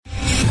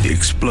The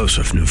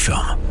explosive new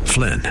film,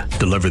 Flynn,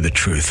 deliver the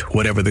truth,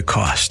 whatever the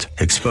cost,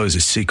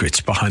 exposes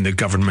secrets behind the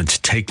government's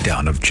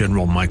takedown of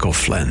General Michael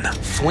Flynn.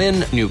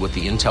 Flynn knew what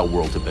the intel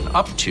world had been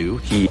up to.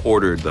 He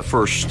ordered the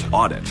first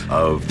audit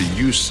of the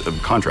use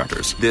of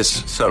contractors.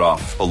 This set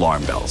off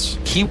alarm bells.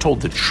 He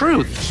told the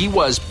truth. He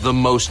was the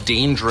most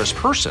dangerous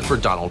person for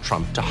Donald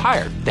Trump to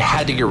hire. They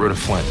had to get rid of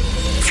Flynn.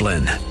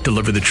 Flynn,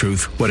 deliver the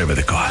truth, whatever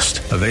the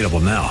cost. Available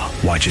now.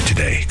 Watch it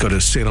today. Go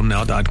to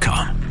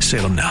salemnow.com.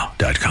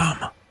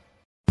 salemnow.com.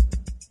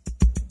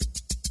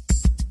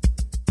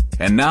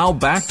 And now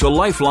back to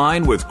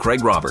Lifeline with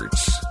Craig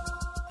Roberts.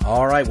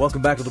 All right,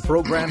 welcome back to the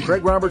program.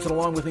 Craig Roberts, and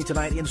along with me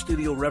tonight in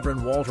studio,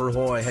 Reverend Walter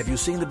Hoy. Have you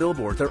seen the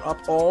billboards? They're up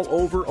all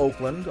over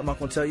Oakland. I'm not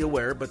going to tell you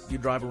where, but you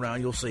drive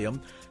around, you'll see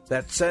them.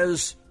 That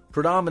says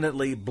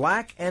predominantly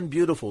black and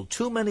beautiful,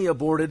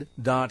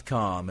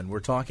 toomany-aborted.com. And we're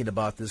talking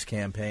about this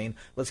campaign.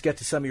 Let's get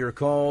to some of your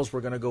calls.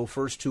 We're going to go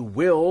first to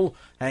Will,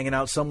 hanging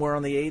out somewhere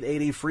on the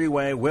 880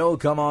 freeway. Will,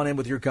 come on in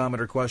with your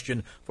comment or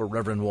question for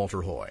Reverend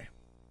Walter Hoy.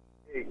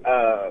 Hey,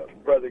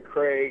 Brother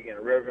Craig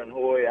and Reverend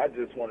Hoy, I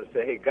just want to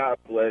say, hey, God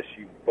bless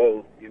you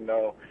both, you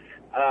know.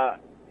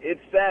 It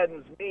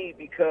saddens me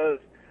because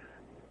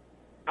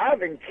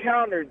I've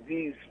encountered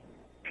these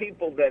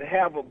people that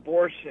have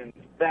abortions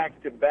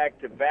back to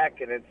back to back,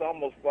 and it's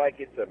almost like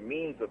it's a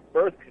means of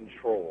birth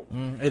control.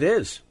 It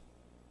is.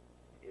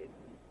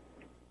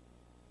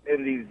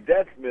 In these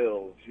death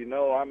mills, you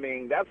know, I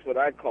mean, that's what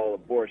I call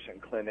abortion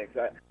clinics.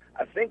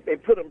 I think they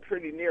put them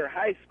pretty near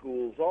high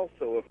schools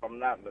also, if I'm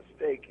not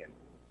mistaken.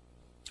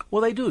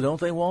 Well, they do,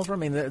 don't they, Walter? I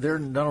mean, they're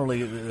not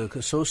only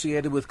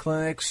associated with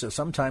clinics.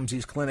 Sometimes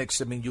these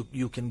clinics, I mean,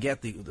 you can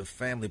get the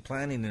family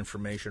planning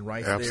information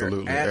right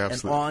absolutely, there at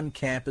absolutely. an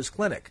on-campus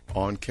clinic.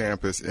 On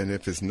campus, and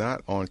if it's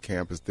not on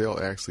campus, they'll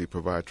actually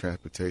provide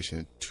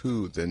transportation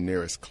to the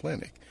nearest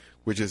clinic,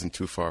 which isn't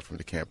too far from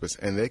the campus,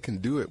 and they can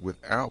do it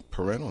without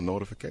parental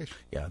notification.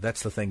 Yeah,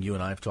 that's the thing you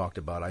and I have talked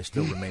about. I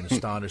still remain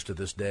astonished to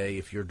this day.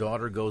 If your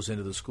daughter goes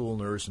into the school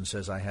nurse and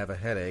says, I have a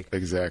headache,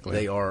 exactly,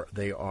 they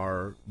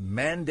are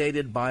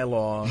mandated by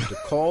law to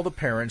call the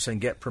parents and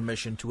get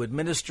permission to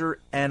administer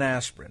an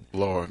aspirin.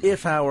 Lord.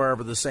 If,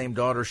 however, the same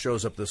daughter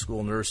shows up to the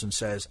school nurse and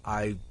says,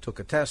 I took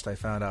a test, I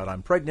found out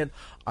I'm pregnant,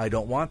 I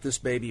don't want this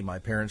baby, my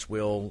parents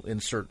will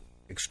insert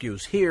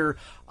excuse here,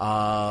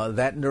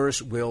 that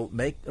nurse will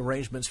make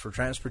arrangements for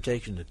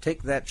transportation to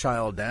take that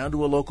child down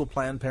to a local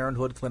Planned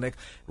Parenthood clinic,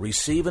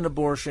 receive an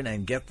abortion,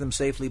 and get them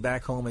safely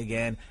back home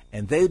again.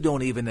 And they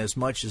don't even as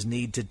much as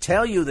need to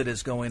tell you that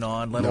it's going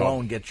on, let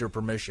alone get your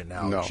permission.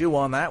 Now, chew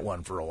on that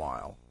one for a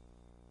while.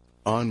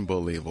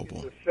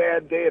 Unbelievable. It's a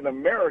sad day in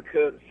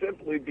America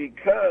simply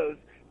because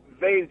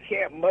they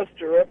can't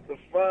muster up the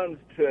funds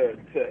to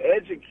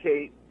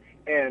educate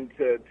and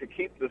to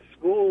keep the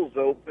schools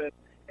open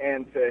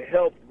and to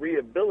help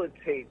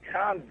rehabilitate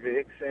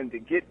convicts and to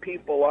get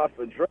people off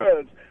of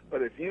drugs.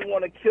 But if you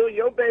want to kill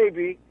your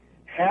baby,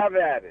 have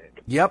at it.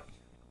 Yep,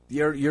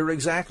 you're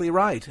exactly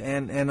right.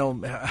 And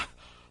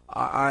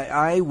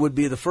I would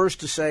be the first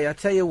to say, I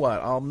tell you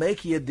what, I'll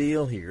make you a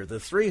deal here. The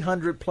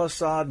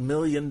 $300+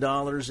 million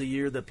a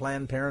year that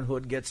Planned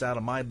Parenthood gets out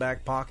of my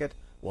back pocket,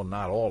 well,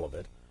 not all of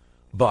it,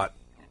 but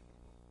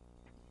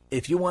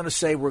if you want to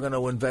say we're going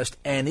to invest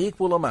an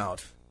equal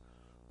amount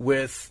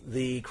with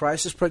the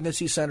crisis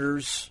pregnancy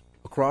centers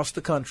across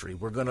the country,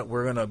 we're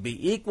gonna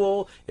be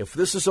equal. If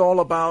this is all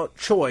about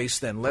choice,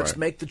 then let's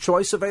make the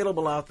choice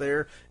available out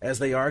there, as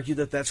they argue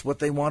that that's what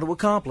they want to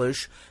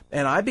accomplish.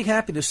 And I'd be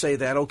happy to say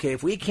that, okay,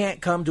 if we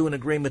can't come to an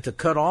agreement to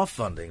cut off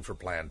funding for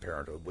Planned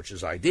Parenthood, which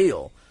is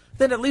ideal,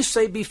 then at least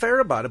say be fair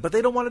about it. But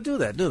they don't want to do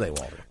that, do they,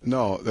 Walter?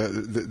 No,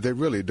 they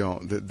really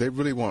don't. They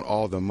really want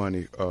all the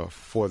money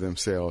for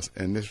themselves,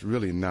 and it's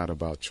really not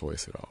about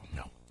choice at all.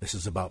 No, this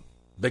is about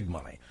big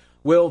money.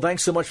 Will,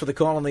 thanks so much for the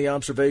call and the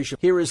observation.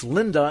 Here is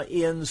Linda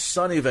in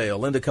Sunnyvale.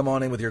 Linda, come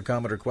on in with your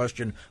comment or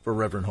question for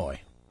Reverend Hoy.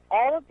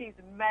 All of these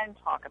men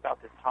talk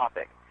about this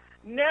topic.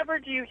 Never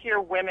do you hear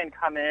women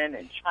come in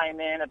and chime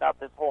in about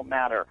this whole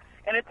matter.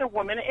 And it's a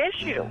woman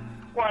issue.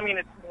 Well, I mean,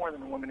 it's more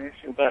than a woman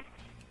issue, but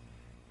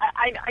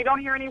I don't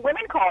hear any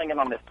women calling in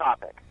on this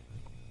topic.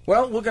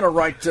 Well, we're going to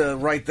write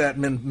that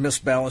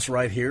misbalance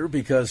right here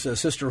because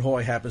Sister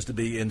Hoy happens to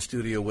be in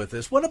studio with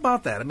us. What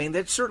about that? I mean,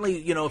 that's certainly,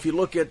 if you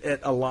look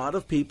at a lot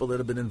of people that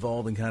have been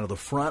involved in kind of the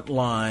front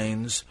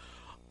lines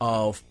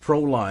of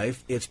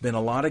pro-life, it's been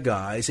a lot of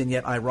guys, and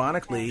yet,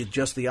 ironically,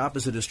 just the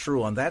opposite is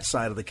true on that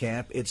side of the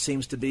camp. It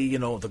seems to be,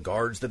 the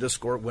guards that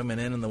escort women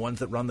in and the ones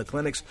that run the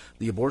clinics,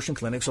 the abortion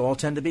clinics, all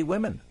tend to be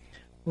women.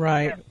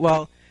 Right.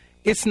 Well,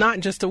 it's not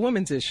just a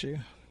woman's issue.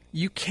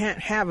 You can't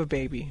have a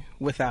baby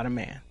without a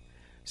man.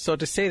 So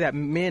to say that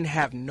men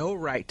have no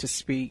right to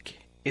speak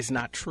is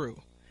not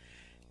true.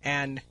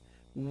 And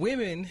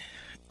women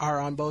are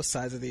on both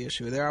sides of the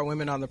issue. There are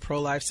women on the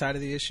pro-life side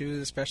of the issue,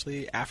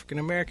 especially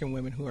African-American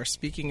women who are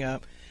speaking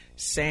up,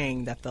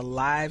 saying that the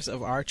lives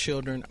of our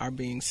children are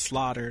being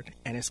slaughtered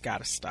and it's got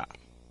to stop.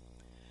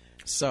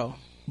 So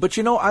But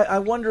I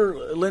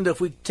wonder, Linda, if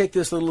we take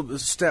this a little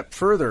step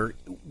further,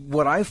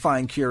 what I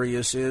find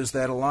curious is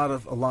that a lot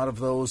of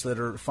those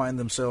that find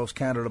themselves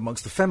counted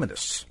amongst the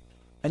feminists,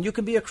 and you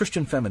can be a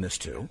Christian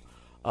feminist too,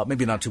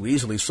 maybe not too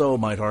easily so,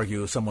 might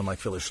argue someone like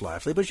Phyllis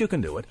Schlafly, but you can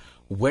do it.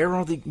 Where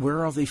are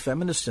the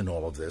feminists in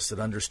all of this that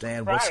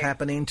understand what's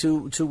happening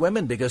to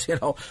women? Because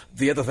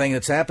the other thing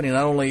that's happening,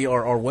 not only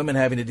are women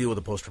having to deal with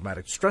the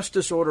post-traumatic stress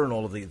disorder and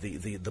all of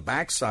the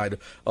backside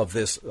of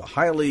this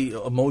highly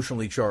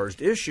emotionally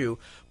charged issue,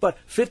 but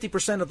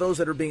 50% of those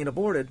that are being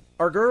aborted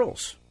are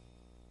girls.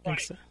 Right.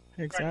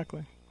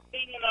 Exactly. No.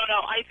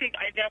 I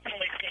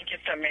definitely think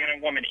it's a man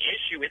and woman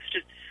issue. It's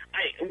just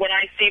when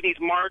I see these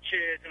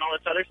marches and all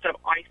this other stuff,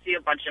 I see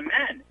a bunch of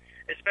men,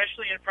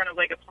 especially in front of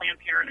like a Planned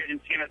Parenthood in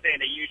San Jose.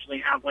 They usually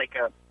have like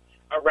a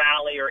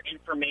rally or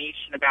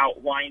information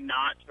about why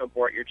not to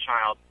abort your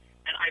child.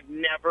 And I've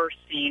never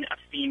seen a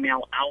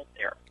female out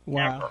there.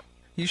 Wow. Never.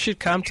 You should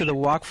come to the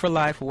Walk for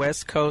Life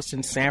West Coast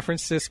in San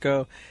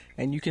Francisco,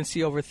 and you can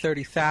see over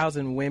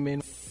 30,000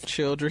 women,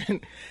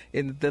 children,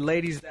 and the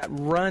ladies that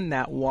run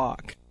that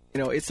walk.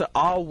 It's an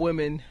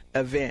all-women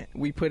event.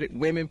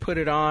 Women put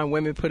it on,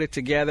 women put it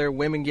together,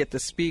 women get the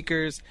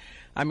speakers.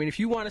 I mean, if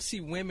you want to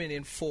see women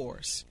in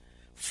force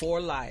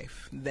for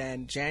life,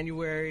 then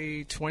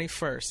January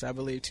 21st, I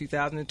believe,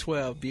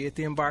 2012, be at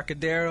the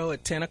Embarcadero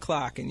at 10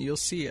 o'clock, and you'll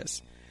see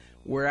us.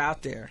 We're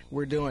out there.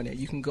 We're doing it.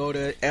 You can go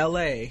to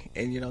L.A.,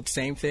 and,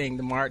 same thing,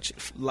 the March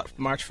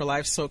for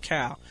Life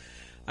SoCal.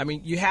 I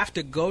mean, you have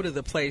to go to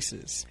the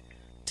places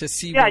to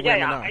see where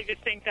women are. I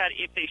just think that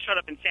if they showed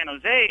up in San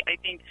Jose, I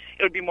think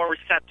it would be more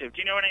receptive.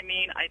 Do you know what I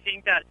mean? I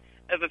think that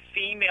if a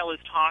female is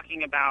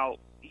talking about,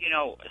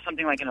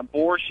 something like an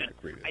abortion,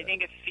 I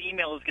think a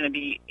female is going to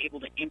be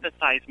able to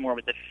empathize more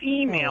with the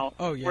female,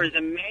 whereas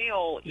a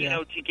male,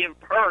 to give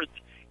birth,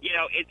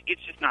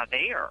 it's just not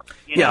there.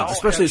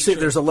 Especially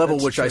there's a level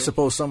which I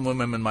suppose some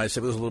women might say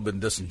it was a little bit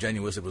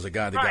disingenuous. It was a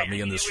guy that got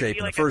me in this shape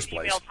in the first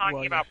place.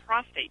 Talking about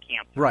prostate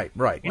cancer. Right.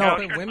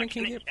 Women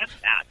can get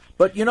that.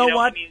 But you know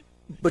what?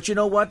 But you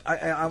know what?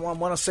 I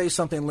want to say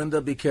something,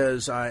 Linda,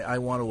 because I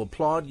want to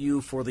applaud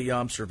you for the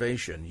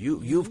observation.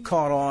 You've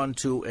caught on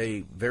to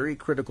a very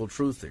critical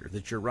truth here,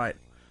 that you're right.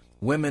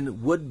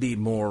 Women would be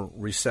more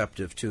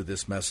receptive to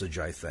this message,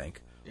 I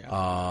think.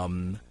 Yeah.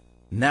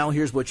 Now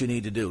here's what you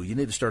need to do. You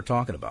need to start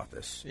talking about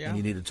this. Yeah. And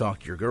you need to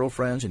talk to your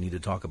girlfriends. You need to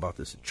talk about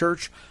this at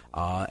church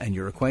and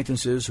your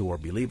acquaintances who are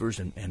believers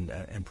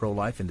and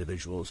pro-life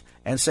individuals,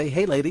 and say,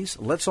 hey, ladies,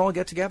 let's all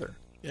get together.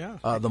 Yeah.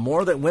 The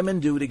more that women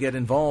do to get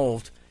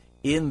involved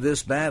in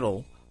this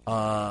battle,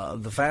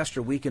 the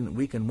faster we can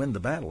win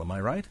the battle. Am I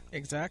right?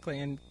 Exactly.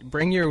 And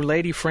bring your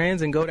lady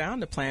friends and go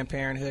down to Planned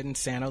Parenthood in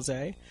San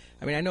Jose.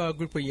 I mean, I know a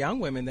group of young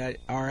women that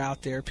are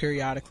out there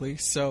periodically.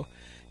 So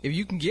if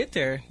you can get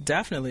there,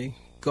 definitely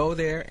go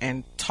there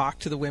and talk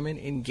to the women,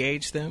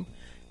 engage them.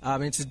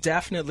 It's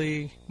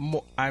definitely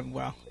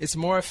it's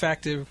more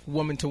effective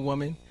woman to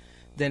woman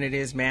than it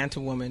is man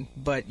to woman.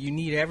 But you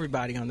need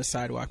everybody on the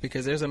sidewalk,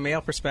 because there's a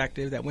male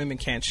perspective that women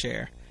can't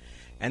share.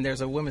 And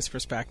there's a women's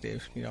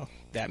perspective,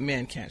 that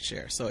men can't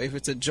share. So if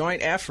it's a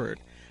joint effort,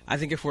 I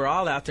think if we're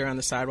all out there on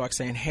the sidewalk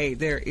saying, hey,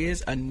 there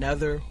is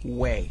another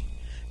way.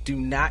 Do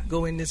not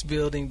go in this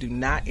building. Do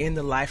not end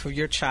the life of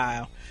your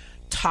child.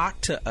 Talk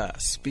to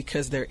us,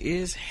 because there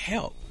is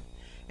help.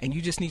 And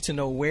you just need to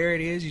know where it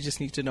is. You just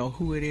need to know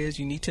who it is.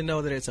 You need to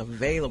know that it's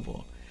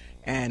available.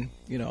 And,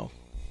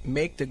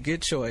 make the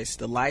good choice,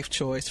 the life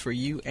choice for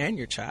you and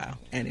your child,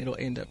 and it'll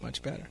end up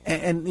much better.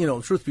 And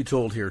truth be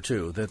told here,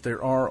 too, that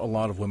there are a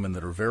lot of women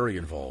that are very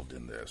involved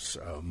in this.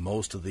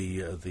 Most of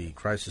the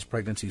crisis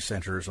pregnancy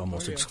centers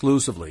almost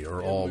exclusively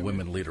are all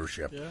women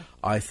leadership. Yeah.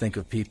 I think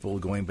of people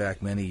going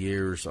back many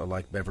years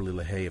like Beverly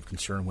LaHaye of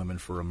Concerned Women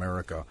for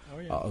America,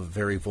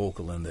 very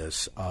vocal in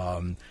this.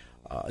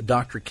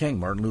 Dr. King,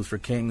 Martin Luther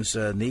King's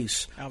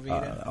niece,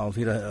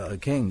 Alveda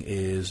King,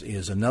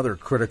 is another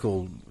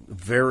critical,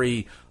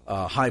 very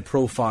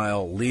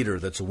high-profile leader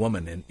that's a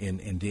woman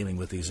in dealing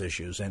with these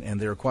issues. And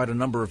there are quite a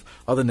number of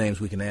other names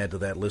we can add to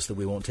that list that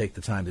we won't take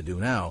the time to do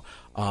now.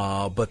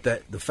 But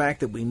that the fact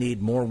that we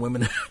need more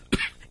women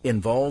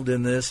involved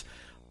in this,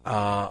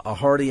 a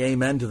hearty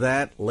amen to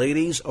that.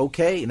 Ladies,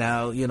 okay,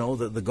 now,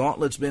 the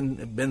gauntlet's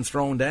been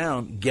thrown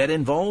down. Get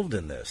involved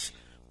in this.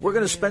 We're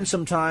going to spend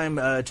some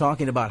time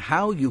talking about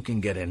how you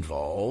can get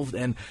involved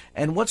and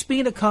what's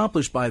being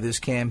accomplished by this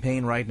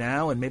campaign right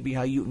now, and maybe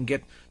how you can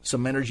get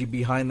some energy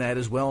behind that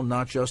as well,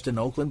 not just in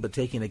Oakland, but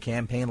taking a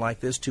campaign like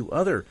this to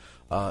other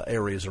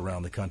areas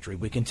around the country.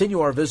 We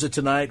continue our visit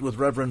tonight with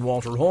Reverend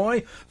Walter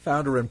Hoy,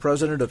 founder and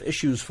president of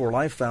Issues for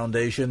Life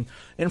Foundation.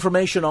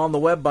 Information on the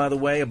web, by the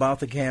way, about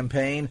the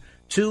campaign,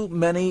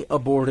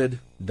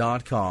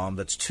 TooManyAborted.com.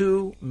 That's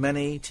too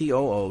many,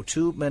 T-O-O,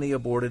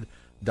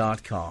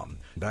 TooManyAborted.com.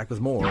 Back with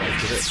more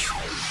after this.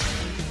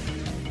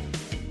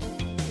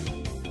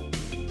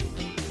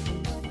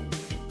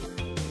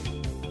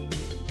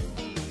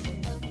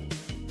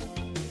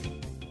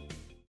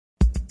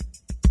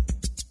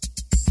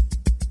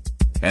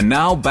 And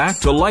now back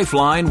to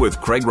Lifeline with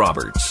Craig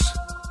Roberts.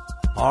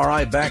 All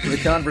right, back to the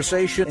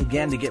conversation.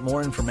 Again, to get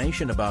more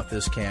information about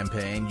this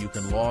campaign, you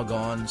can log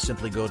on.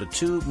 Simply go to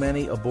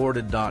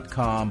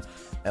toomany.aborted.com.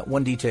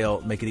 One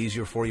detail, make it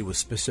easier for you with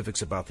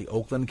specifics about the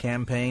Oakland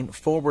campaign,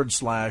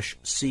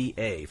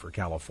 /CA for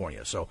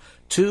California. So,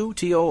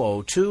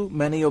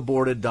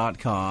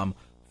 toomany.aborted.com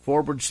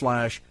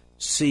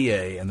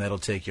 /CA, and that'll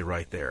take you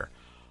right there.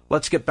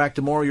 Let's get back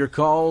to more of your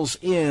calls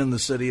in the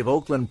city of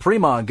Oakland.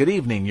 Prima, good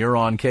evening. You're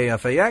on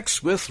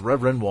KFAX with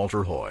Reverend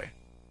Walter Hoy.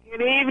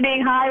 Good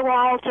evening. Hi,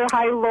 Walter.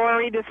 Hi,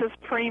 Lori. This is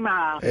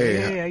Prima.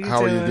 Hey,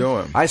 how are you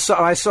doing? I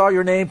saw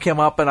your name come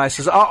up, and I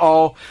says,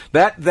 "Uh-oh,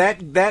 that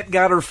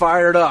got her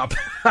fired up."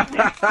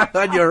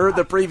 And you heard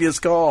the previous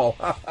call.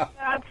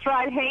 That's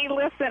right. Hey,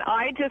 listen,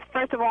 I just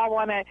first of all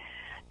want to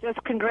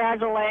just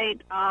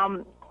congratulate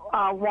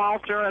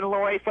Walter and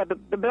Lori for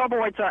the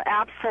billboards are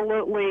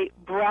absolutely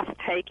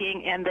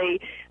breathtaking, and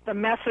the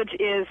message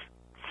is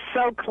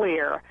so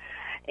clear.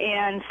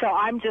 And so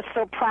I'm just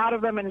so proud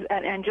of them,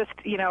 and just,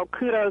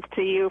 kudos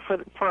to you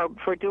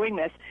for doing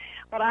this.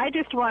 But I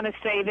just want to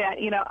say that,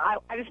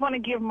 I just want to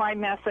give my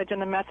message,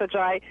 and the message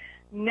I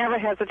never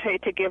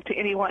hesitate to give to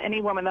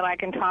any woman that I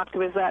can talk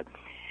to is that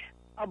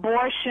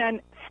abortion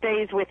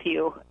stays with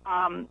you.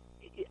 I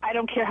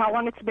don't care how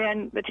long it's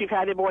been that you've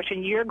had the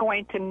abortion, you're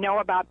going to know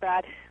about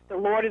that. The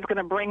Lord is going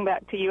to bring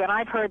that to you. And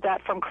I've heard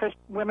that from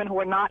women who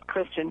are not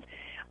Christians,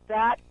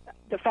 that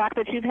the fact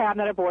that you've had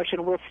that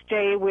abortion will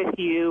stay with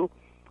you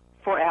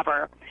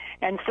forever.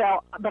 And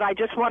so, but I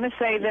just want to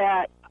say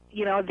that,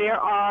 there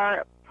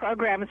are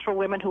programs for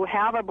women who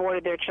have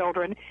aborted their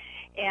children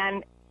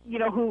and,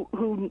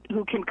 who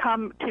can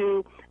come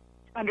to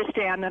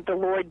understand that the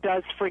Lord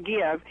does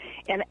forgive.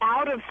 And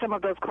out of some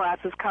of those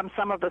classes come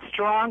some of the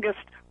strongest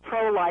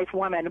pro-life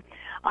women.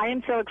 I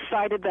am so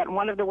excited that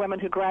one of the women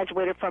who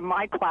graduated from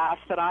my class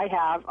that I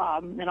have,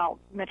 and I'll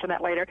mention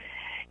that later,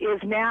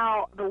 is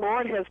now, the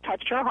Lord has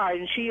touched her heart,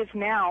 and she is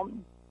now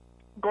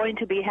going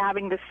to be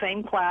having the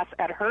same class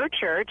at her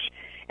church,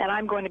 and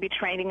I'm going to be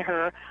training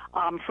her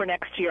for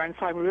next year. And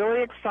so I'm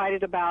really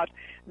excited about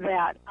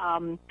that.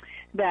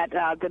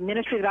 The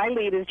ministry that I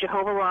lead is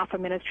Jehovah Rapha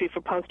Ministry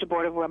for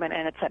Post-Abortive Women,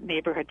 and it's at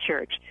Neighborhood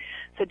Church.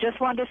 So just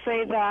wanted to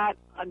say that.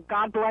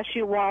 God bless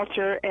you,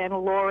 Walter and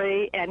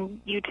Lori,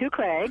 and you too,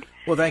 Craig.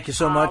 Well, thank you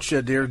so much,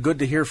 dear. Good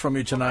to hear from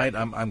you tonight.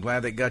 I'm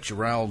glad that got you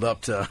riled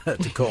up to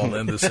call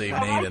in this evening.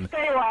 I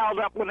stay riled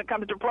up when it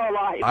comes to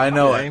pro-life. I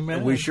know it.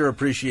 Amen. We sure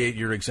appreciate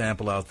your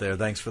example out there.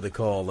 Thanks for the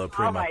call,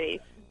 Prima. Alrighty.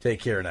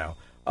 Take care now.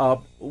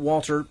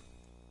 Walter,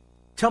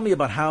 tell me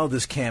about how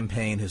this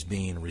campaign is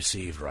being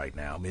received right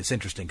now. I mean, it's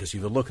interesting because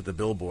you look at the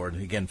billboard,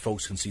 and again,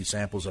 folks can see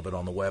samples of it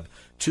on the web,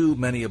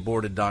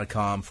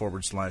 toomany.aborted.com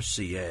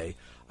 /CA.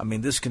 I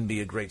mean, this can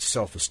be a great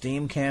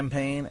self-esteem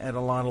campaign at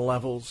a lot of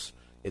levels.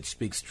 It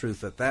speaks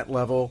truth at that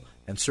level,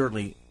 and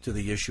certainly to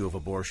the issue of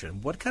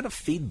abortion. What kind of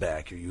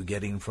feedback are you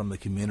getting from the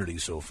community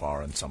so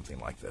far on something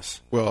like this?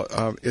 Well,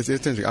 it's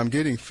interesting. I'm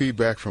getting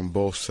feedback from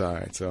both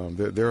sides.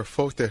 There are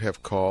folks that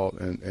have called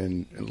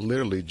and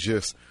literally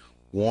just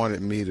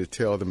wanted me to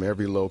tell them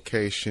every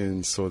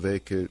location so they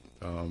could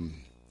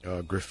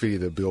graffiti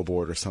the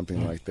billboard or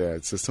something like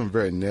that. So some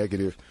very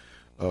negative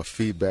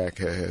feedback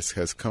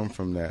has come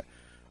from that,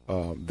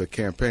 the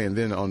campaign. And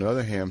then on the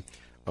other hand,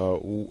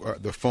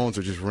 the phones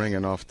are just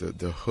ringing off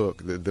the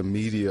hook. The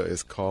media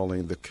is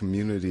calling, the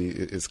community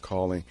is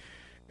calling,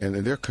 and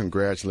they're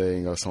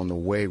congratulating us on the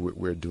way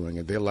we're doing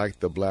it. They like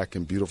the Black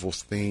and Beautiful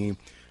theme.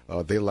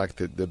 They like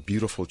the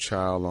beautiful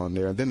child on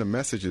there. And then the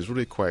message is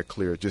really quite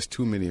clear, just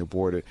too many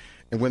aborted.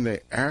 And when they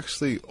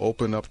actually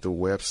open up the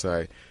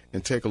website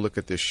and take a look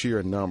at the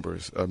sheer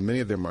numbers, many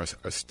of them are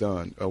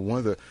stunned. One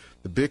of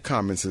the big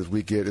comments that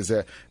we get is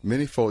that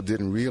many folk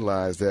didn't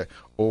realize that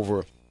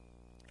over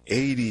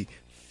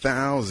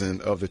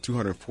 80,000 of the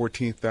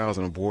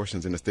 214,000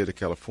 abortions in the state of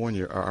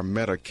California are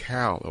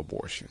Medi-Cal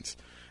abortions.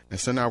 And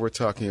so now we're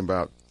talking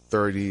about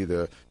 $30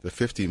 to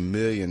 $50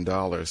 million,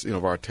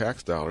 of our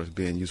tax dollars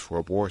being used for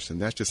abortion.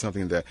 That's just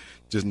something that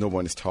just no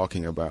one is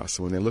talking about.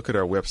 So when they look at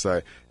our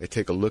website, they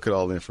take a look at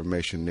all the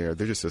information there.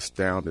 They're just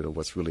astounded at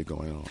what's really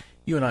going on.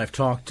 You and I have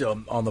talked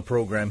on the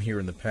program here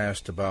in the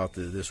past about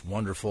this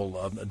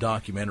wonderful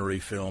documentary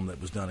film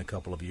that was done a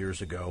couple of years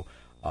ago,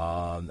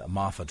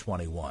 MAFA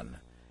 21.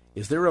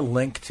 Is there a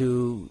link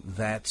to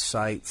that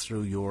site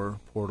through your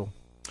portal?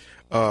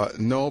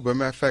 No, but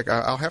matter of fact,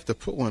 I'll have to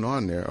put one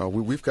on there.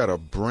 We've got a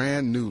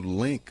brand new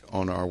link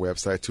on our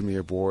website,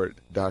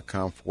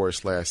 toomany.aborted.com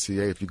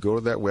 /CA. If you go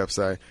to that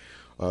website,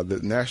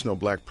 the National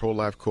Black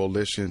Pro-Life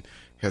Coalition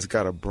has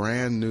got a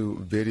brand new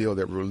video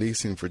that we're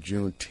releasing for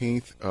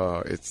Juneteenth.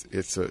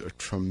 It's a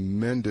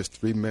tremendous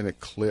 3-minute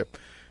clip,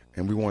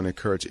 and we want to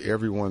encourage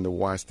everyone to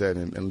watch that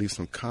and leave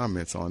some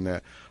comments on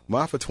that.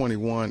 MAFA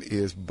 21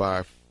 is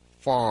by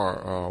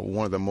far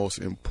one of the most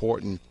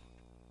important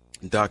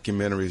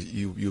documentaries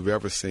you've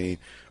ever seen.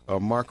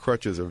 Mark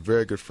Crutcher is a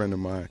very good friend of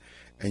mine,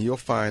 and you'll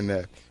find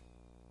that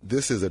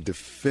this is a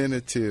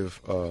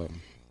definitive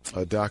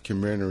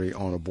documentary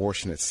on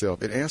abortion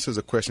itself. It answers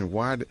the question,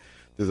 why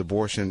does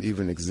abortion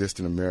even exist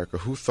in America?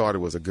 Who thought it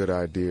was a good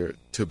idea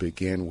to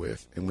begin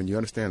with? And when you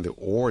understand the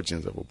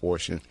origins of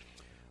abortion,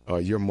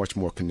 you're much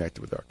more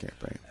connected with our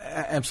campaign.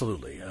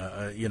 Absolutely,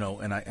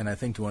 and I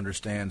think to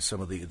understand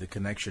some of the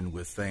connection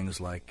with things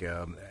like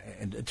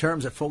in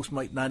terms that folks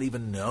might not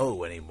even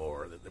know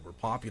anymore that were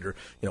popular.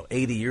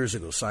 80 years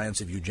ago,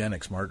 Science of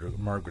Eugenics,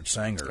 Margaret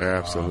Sanger.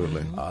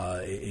 Absolutely.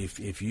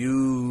 If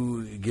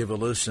you give a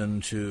listen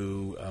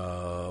to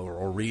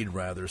or read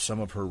rather some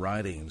of her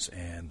writings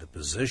and the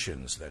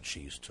positions that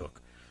she's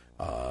took.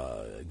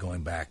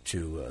 Going back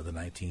to the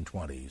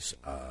 1920s,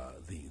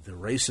 the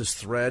racist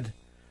thread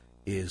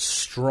is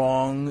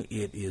strong,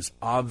 it is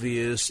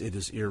obvious, it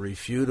is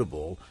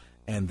irrefutable,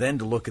 and then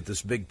to look at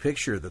this big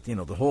picture that,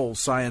 the whole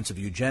science of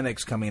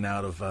eugenics coming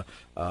out of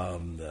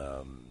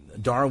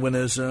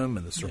Darwinism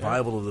and the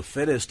survival of the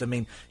fittest. I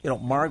mean,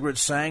 Margaret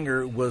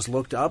Sanger was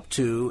looked up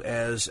to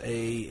as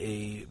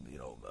a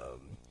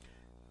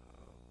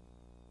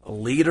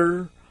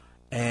leader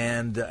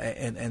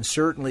and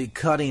certainly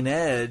cutting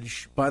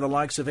edge by the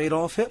likes of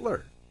Adolf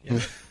Hitler. Yeah.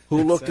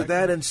 Who looked at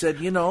that and said,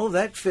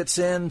 that fits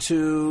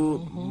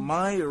into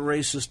my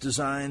racist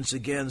designs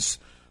against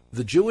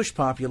the Jewish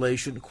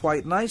population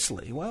quite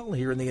nicely. Well,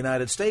 here in the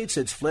United States,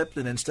 it's flipped,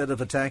 and instead of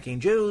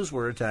attacking Jews,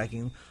 we're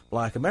attacking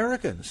black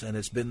Americans. And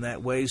it's been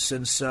that way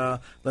since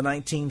the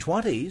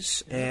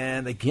 1920s.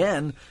 And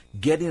again,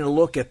 getting a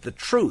look at the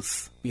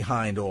truth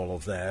behind all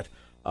of that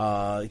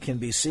can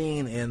be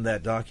seen in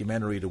that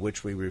documentary to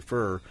which we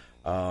refer.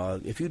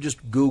 If you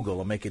just Google,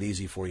 I'll make it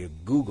easy for you.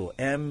 Google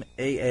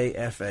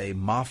MAAFA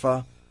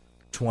Mafa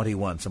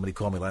 21. Somebody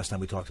called me last time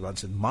we talked about it and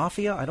said,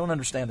 Mafia? I don't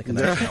understand the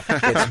connection.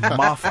 It's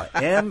Mafa.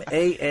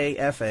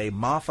 MAAFA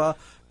Mafa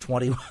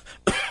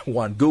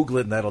 21. Google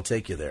it and that'll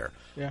take you there.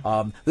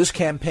 Yeah. This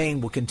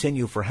campaign will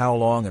continue for how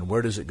long and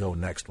where does it go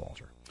next,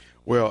 Walter?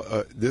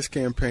 Well, this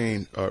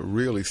campaign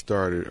really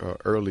started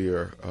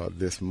earlier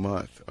this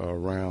month,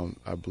 around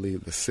I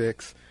believe the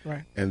 6th,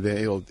 right? And then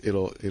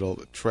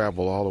it'll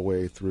travel all the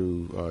way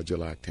through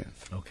July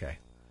 10th. Okay,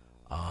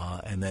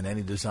 and then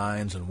any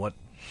designs on what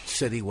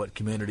city, what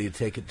community to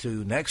take it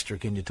to next, or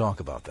can you talk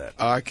about that?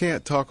 I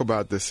can't talk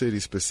about the city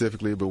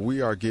specifically, but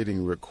we are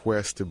getting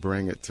requests to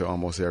bring it to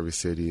almost every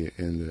city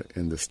in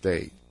the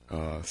state.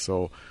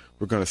 So.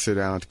 We're going to sit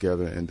down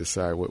together and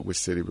decide which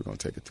city we're going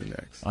to take it to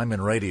next. I'm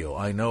in radio.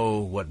 I know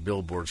what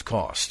billboards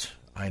cost.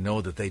 I know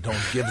that they don't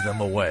give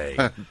them away.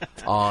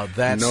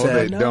 That no, said,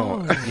 they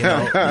don't.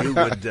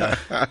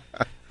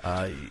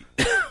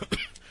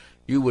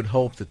 You would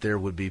hope that there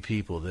would be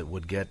people that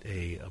would get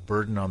a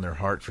burden on their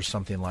heart for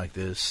something like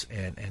this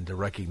and to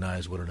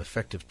recognize what an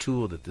effective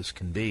tool that this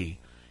can be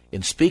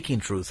in speaking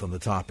truth on the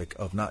topic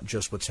of not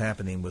just what's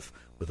happening with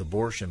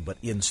abortion, but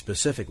in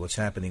specific what's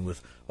happening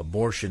with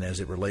abortion as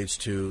it relates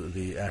to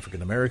the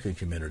African-American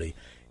community.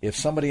 If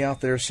somebody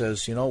out there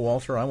says,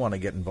 Walter, I want to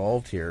get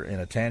involved here in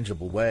a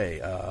tangible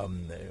way,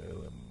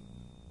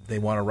 they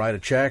want to write a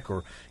check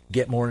or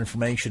get more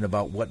information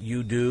about what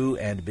you do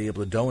and be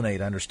able to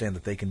donate, I understand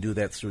that they can do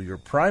that through your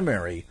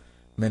primary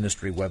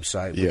ministry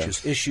website, which is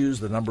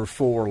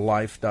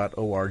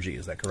issues4life.org.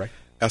 Is that correct?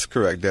 That's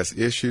correct. That's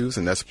issues,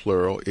 and that's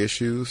plural,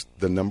 issues,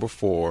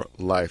 4,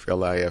 life,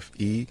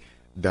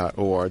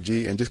 LIFE.org.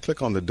 And just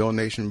click on the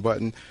donation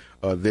button.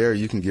 There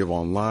you can give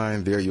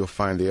online. There you'll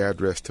find the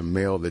address to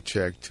mail the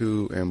check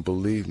to. And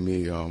believe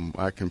me,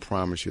 I can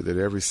promise you that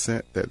every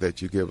cent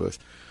that you give us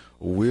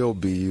will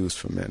be used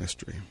for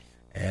ministry.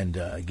 And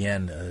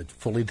again,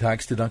 fully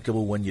tax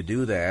deductible when you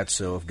do that.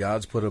 So if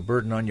God's put a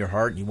burden on your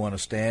heart and you want to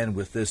stand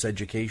with this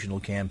educational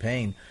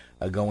campaign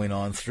going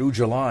on through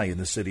July in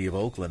the city of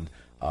Oakland,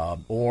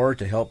 or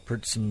to help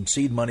put some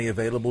seed money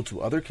available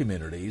to other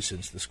communities,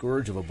 since the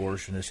scourge of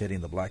abortion is hitting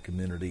the black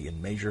community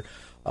in major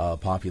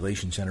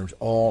population centers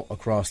all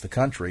across the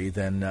country,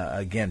 then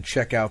again,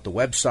 check out the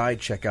website,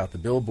 check out the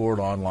billboard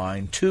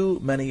online,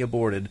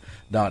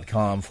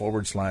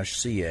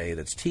 toomanyAborted.com/CA.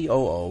 That's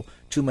TOO,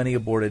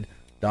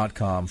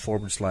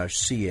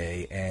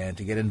 toomanyAborted.com/CA. And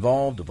to get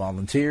involved, to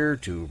volunteer,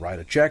 to write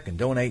a check and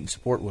donate and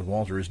support what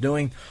Walter is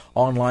doing,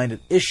 online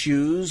at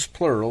issues,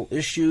 plural,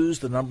 issues,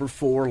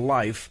 4,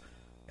 life,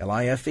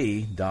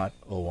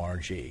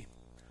 LIFE.org.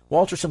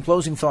 Walter, some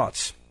closing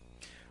thoughts.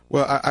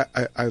 Well,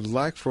 I'd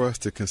like for us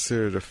to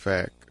consider the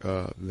fact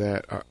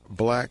that our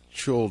black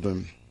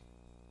children,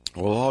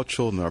 well, all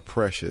children are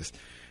precious,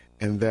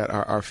 and that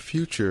our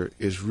future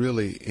is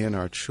really in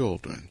our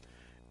children.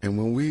 And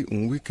when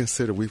we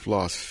consider we've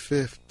lost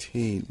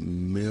 15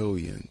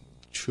 million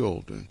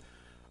children,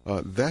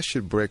 that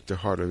should break the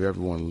heart of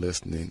everyone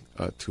listening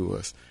to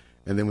us.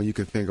 And then when you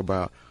can think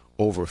about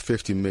over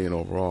 50 million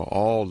overall,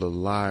 all the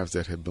lives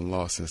that have been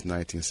lost since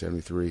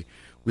 1973,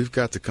 we've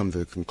got to come to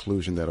the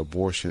conclusion that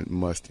abortion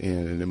must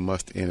end, and it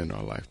must end in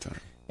our lifetime.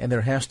 And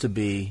there has to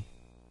be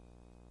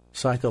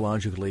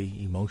psychologically,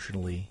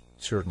 emotionally,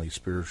 certainly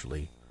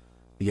spiritually,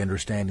 the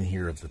understanding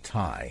here of the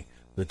tie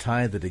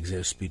that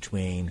exists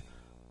between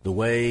the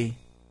way,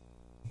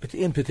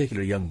 in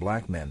particular, young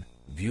black men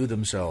view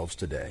themselves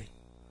today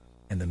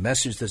and the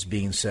message that's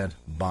being sent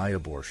by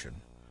abortion.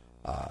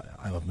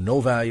 I'm of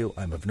no value,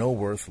 I'm of no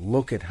worth.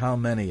 Look at how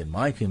many in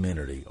my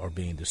community are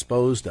being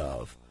disposed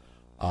of.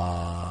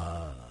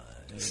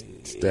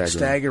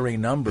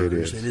 Staggering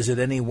numbers. Is it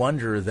any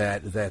wonder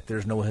that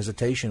there's no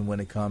hesitation when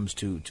it comes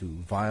to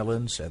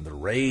violence and the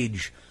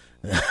rage,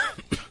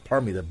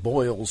 that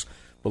boils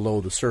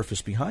below the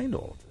surface behind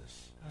all of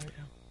this?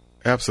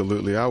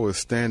 Absolutely. I was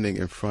standing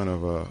in front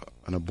of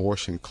an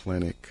abortion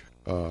clinic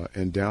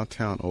in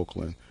downtown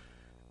Oakland,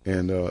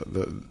 and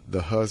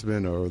the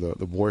husband or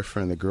the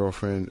boyfriend, the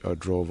girlfriend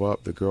drove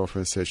up. The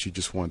girlfriend said she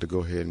just wanted to go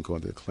ahead and go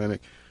into the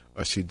clinic.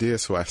 She did,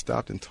 so I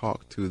stopped and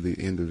talked to the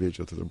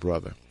individual, to the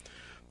brother.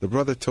 The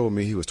brother told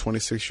me he was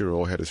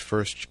 26-year-old, had his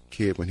first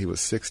kid when he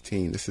was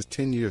 16. This is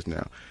 10 years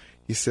now.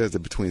 He says that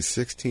between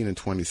 16 and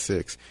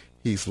 26,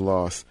 he's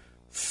lost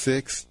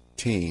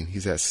 16.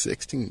 He's had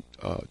 16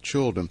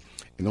 children,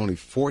 and only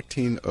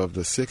 14 of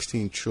the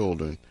 16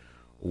 children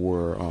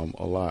were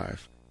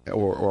alive,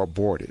 or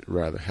aborted,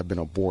 rather, have been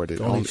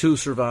aborted. Only 2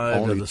 survived.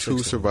 Only 2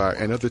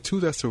 survived. And of the 2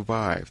 that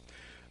survived,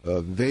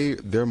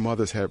 their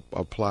mothers had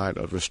applied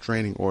a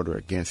restraining order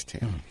against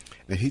him.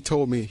 And he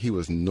told me he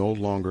was no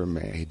longer a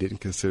man. He didn't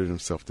consider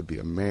himself to be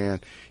a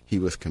man. He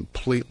was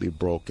completely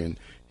broken.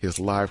 His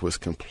life was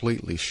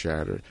completely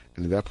shattered.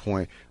 And at that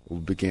point, we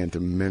began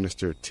to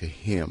minister to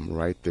him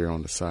right there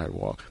on the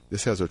sidewalk.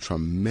 This has a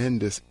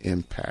tremendous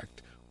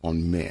impact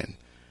on men.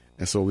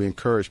 And so we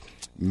encourage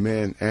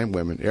men and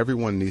women,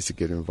 everyone needs to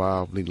get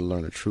involved, need to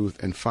learn the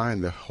truth, and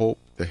find the hope,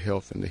 the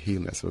health, and the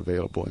healing that's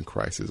available in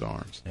Christ's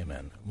arms.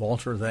 Amen.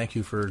 Walter, thank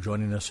you for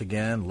joining us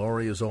again.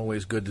 Lori, is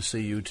always good to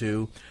see you,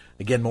 too.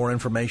 Again, more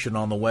information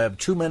on the web,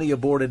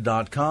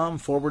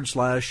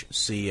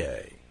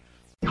 toomany-aborted.com/CA.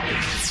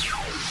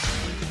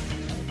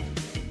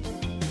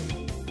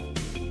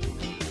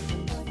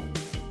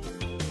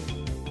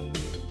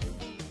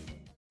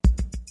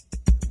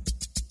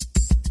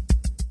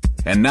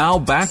 And now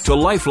back to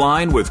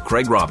Lifeline with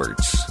Craig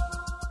Roberts.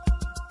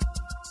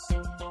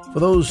 For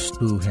those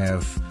who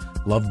have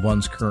loved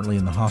ones currently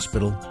in the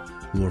hospital,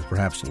 who have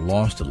perhaps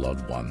lost a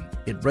loved one,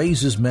 it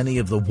raises many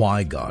of the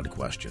why God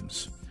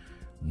questions.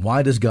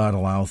 Why does God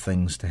allow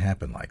things to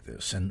happen like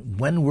this? And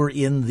when we're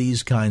in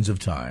these kinds of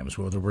times,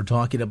 whether we're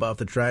talking about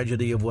the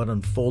tragedy of what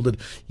unfolded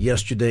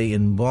yesterday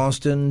in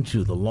Boston,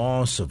 to the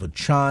loss of a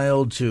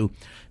child, to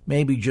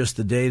maybe just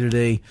the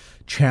day-to-day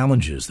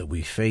challenges that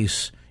we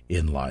face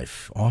in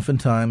life,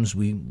 oftentimes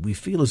we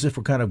feel as if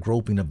we're kind of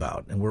groping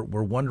about, and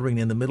we're wondering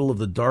in the middle of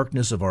the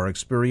darkness of our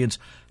experience,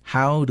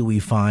 how do we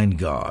find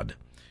God?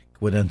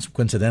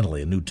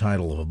 Coincidentally, a new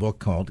title of a book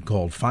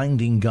called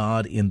Finding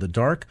God in the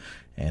Dark,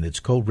 and it's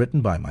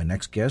co-written by my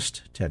next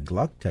guest, Ted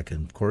Gluck. Ted,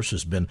 of course,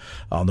 has been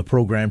on the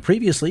program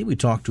previously. We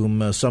talked to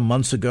him some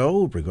months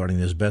ago regarding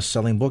his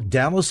best-selling book,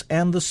 Dallas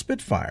and the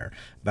Spitfire.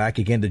 Back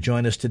again to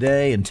join us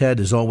today, and Ted,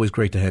 it's always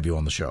great to have you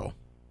on the show.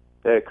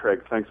 Hey,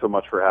 Craig, thanks so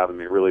much for having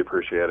me. Really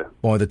appreciate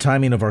it. Boy, the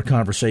timing of our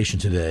conversation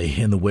today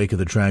in the wake of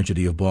the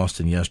tragedy of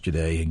Boston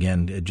yesterday,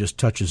 again, it just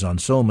touches on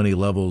so many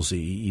levels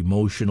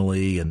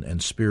emotionally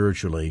and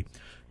spiritually.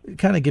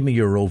 Kind of give me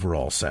your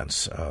overall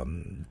sense,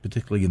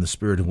 particularly in the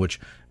spirit in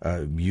which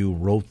you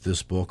wrote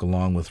this book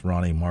along with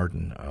Ronnie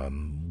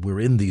Martin.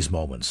 We're in these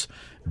moments,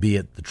 be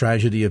it the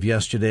tragedy of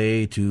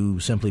yesterday to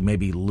simply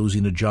maybe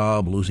losing a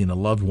job, losing a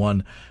loved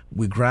one.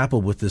 We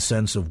grapple with this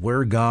sense of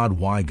where God,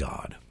 why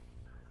God?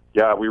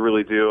 Yeah, we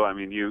really do. I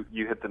mean, you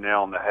hit the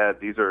nail on the head.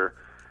 These are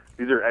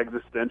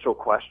existential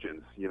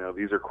questions. You know,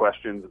 these are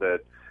questions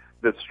that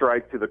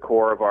strike to the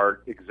core of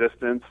our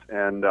existence,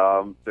 and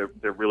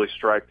that really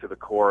strike to the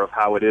core of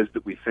how it is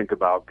that we think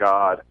about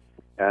God.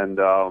 And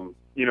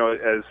you know,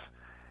 as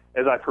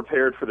I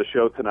prepared for the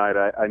show tonight,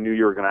 I knew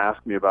you were going to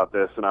ask me about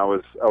this, and I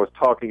was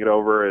talking it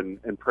over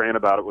and praying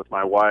about it with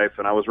my wife,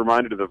 and I was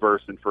reminded of the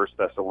verse in 1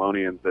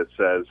 Thessalonians that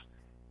says,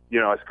 you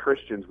know, as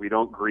Christians, we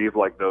don't grieve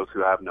like those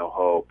who have no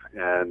hope.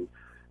 And,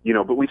 you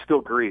know, but we still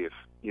grieve,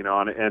 you know,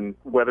 and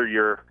whether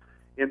you're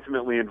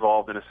intimately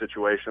involved in a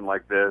situation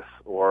like this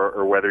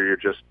or whether you're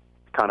just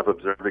kind of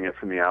observing it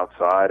from the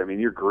outside, I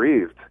mean, you're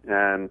grieved.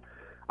 And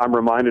I'm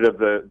reminded of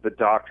the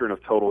doctrine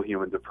of total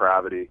human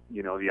depravity,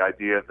 you know, the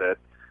idea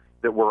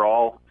that we're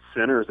all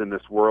sinners in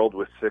this world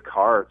with sick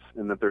hearts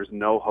and that there's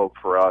no hope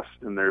for us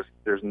and there's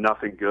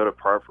nothing good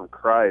apart from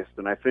Christ.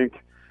 And I think,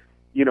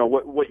 you know,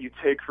 what you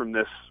take from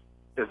this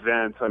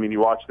event, I mean, you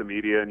watch the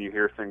media and you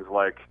hear things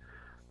like,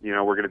 you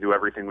know, we're going to do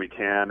everything we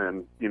can,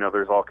 and, you know,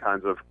 there's all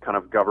kinds of kind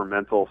of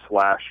governmental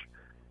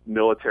 /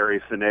 military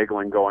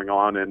finagling going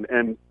on,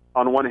 and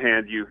on one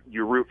hand you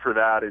root for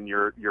that and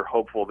you're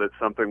hopeful that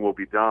something will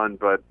be done,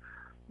 but,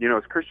 you know,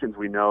 as Christians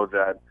we know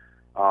that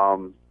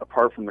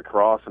apart from the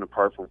cross and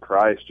apart from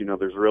Christ, you know,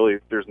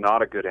 there's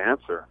not a good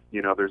answer.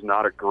 You know, there's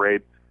not a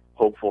great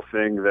hopeful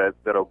thing that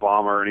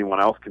Obama or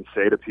anyone else can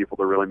say to people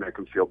to really make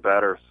them feel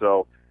better.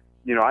 So,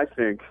 you know, I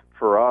think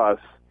for us,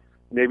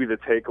 maybe the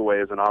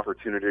takeaway is an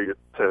opportunity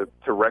to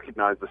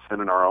recognize the sin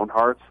in our own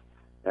hearts.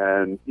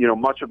 And, you know,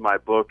 much of my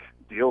book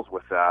deals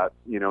with that,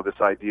 you know, this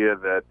idea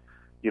that,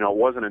 you know, it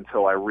wasn't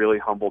until I really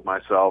humbled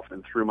myself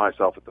and threw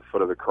myself at the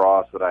foot of the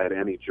cross that I had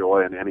any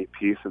joy and any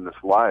peace in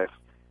this life.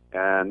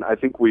 And I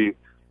think we're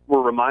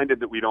reminded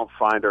that we don't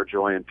find our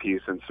joy and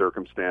peace in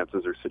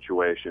circumstances or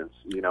situations.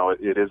 You know,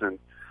 it isn't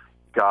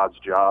God's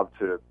job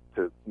to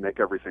make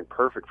everything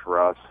perfect for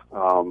us.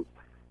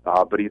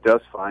 But he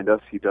does find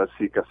us, he does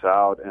seek us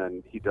out,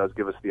 and he does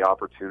give us the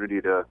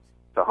opportunity to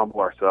humble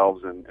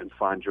ourselves and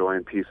find joy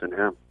and peace in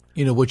him.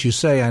 You know, what you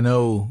say, I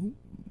know,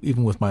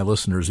 even with my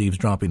listeners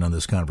eavesdropping on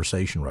this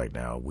conversation right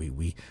now,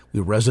 we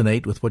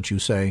resonate with what you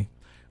say.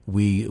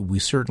 We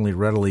certainly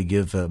readily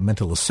give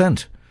mental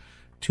assent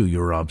to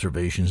your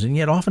observations, and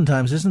yet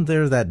oftentimes isn't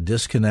there that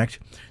disconnect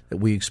that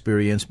we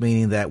experience,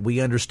 meaning that we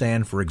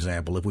understand, for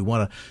example, if we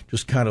want to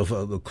just kind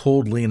of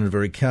coldly and in a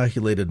very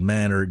calculated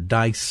manner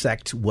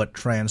dissect what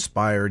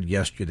transpired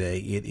yesterday,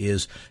 it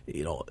is,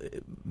 you know,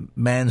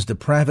 man's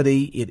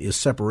depravity, it is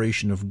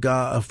separation of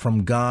God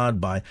from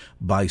God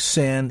by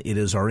sin, it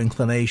is our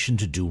inclination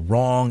to do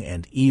wrong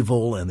and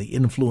evil and the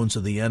influence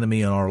of the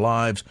enemy in our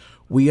lives.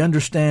 We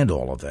understand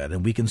all of that,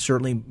 and we can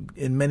certainly,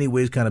 in many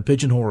ways, kind of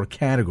pigeonhole or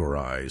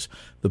categorize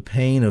the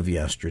pain of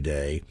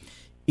yesterday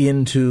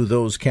into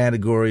those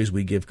categories.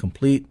 We give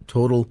complete,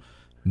 total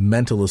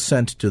mental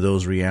assent to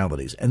those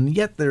realities. And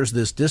yet there's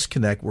this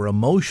disconnect where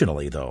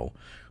emotionally, though,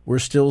 we're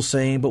still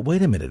saying, but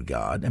wait a minute,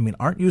 God, I mean,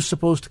 aren't you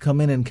supposed to come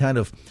in and kind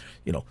of,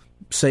 you know,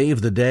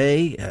 save the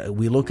day?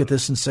 We look at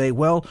this and say,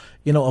 well,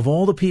 you know, of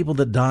all the people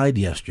that died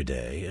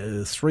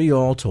yesterday, 3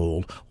 all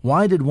told,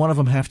 why did one of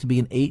them have to be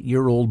an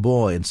 8-year-old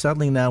boy? And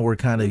suddenly now we're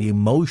kind of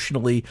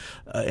emotionally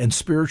and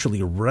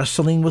spiritually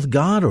wrestling with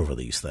God over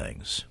these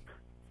things.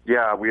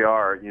 Yeah, we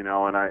are, you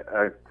know, and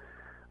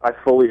I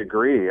fully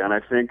agree. And I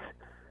think,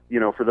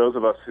 you know, for those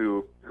of us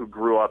who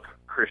grew up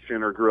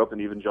Christian or grew up in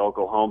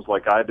evangelical homes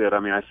like I did, I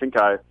mean, I think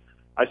I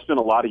spent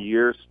a lot of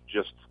years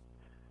just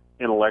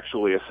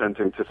intellectually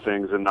assenting to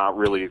things and not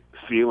really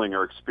feeling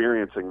or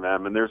experiencing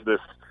them. And there's this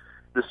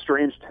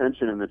strange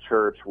tension in the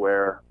church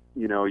where,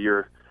 you know,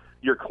 you're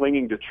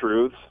clinging to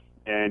truth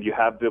and you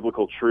have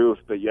biblical truth,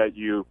 but yet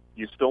you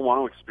still want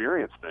to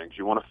experience things.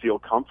 You want to feel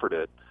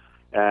comforted.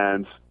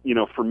 And, you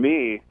know, for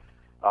me,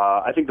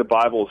 I think the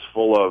Bible is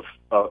full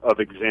of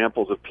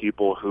examples of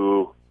people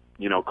who,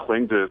 you know,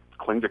 cling to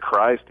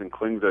Christ and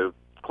cling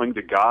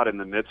to God in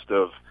the midst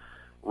of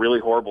really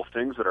horrible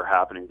things that are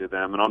happening to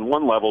them. And on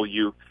one level,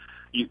 you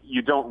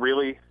don't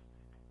really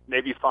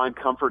maybe find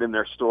comfort in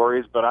their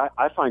stories, but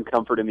I find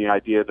comfort in the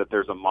idea that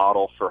there's a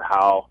model for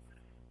how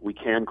we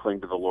can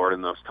cling to the Lord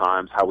in those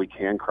times, how we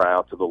can cry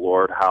out to the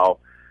Lord, how,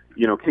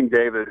 you know, King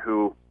David,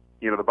 who,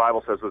 you know, the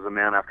Bible says was a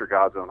man after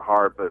God's own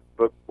heart,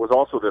 but was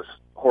also this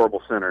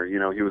horrible sinner. You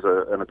know, he was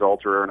an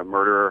adulterer and a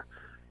murderer,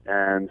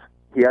 and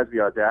he has the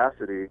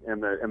audacity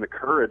and the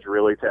courage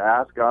really to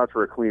ask God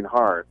for a clean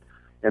heart,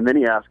 and then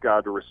he asks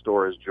God to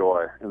restore his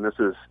joy. And this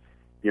is,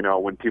 you know,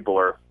 when people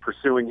are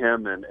pursuing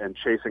him and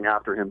chasing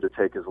after him to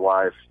take his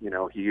life, you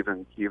know, he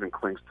even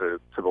clings to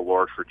the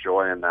Lord for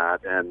joy in that.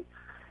 And,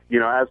 you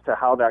know, as to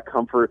how that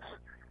comforts,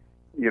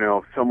 you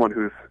know, someone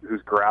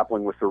who's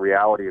grappling with the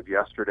reality of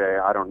yesterday,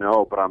 I don't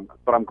know, but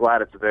I'm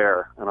glad it's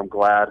there, and I'm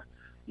glad,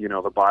 you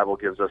know, the Bible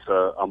gives us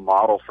a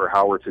model for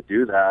how we're to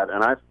do that.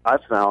 And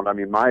I've found, I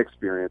mean, my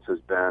experience has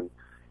been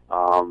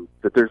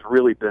that there's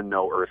really been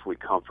no earthly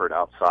comfort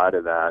outside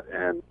of that.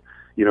 And,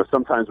 you know,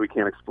 sometimes we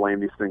can't explain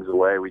these things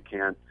away. We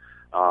can't,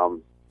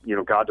 you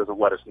know, God doesn't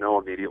let us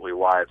know immediately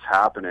why it's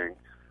happening.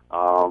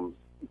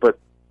 But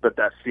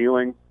that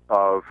feeling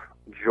of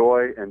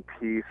joy and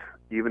peace,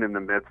 even in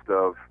the midst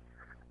of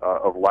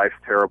life's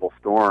terrible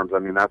storms, I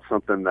mean, that's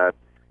something that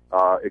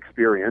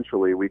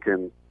experientially we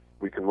can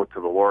look to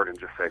the Lord and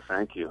just say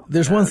thank you.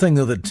 There's one thing,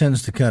 though, that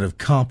tends to kind of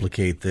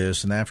complicate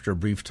this, and after a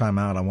brief time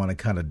out, I want to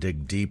kind of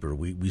dig deeper.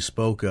 We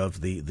spoke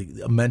of the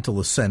mental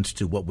assent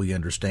to what we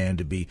understand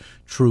to be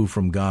true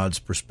from God's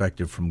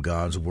perspective, from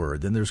God's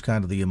Word. Then there's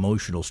kind of the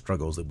emotional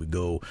struggles that we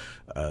go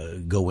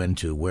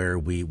into, where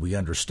we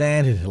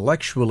understand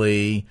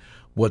intellectually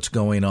what's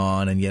going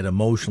on, and yet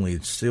emotionally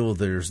still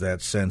there's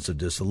that sense of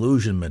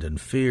disillusionment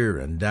and fear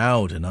and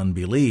doubt and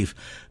unbelief.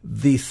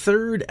 The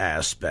third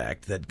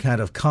aspect that kind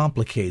of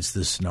complicates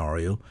this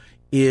scenario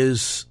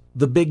is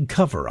the big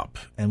cover-up,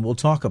 and we'll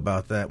talk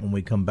about that when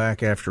we come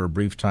back after a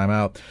brief time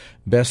out.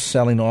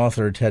 Best-selling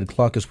author Ted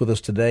Kluck is with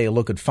us today, a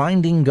look at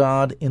finding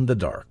God in the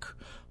dark.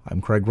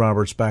 I'm Craig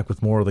Roberts, back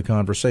with more of the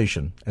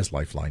conversation as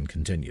Lifeline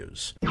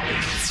continues.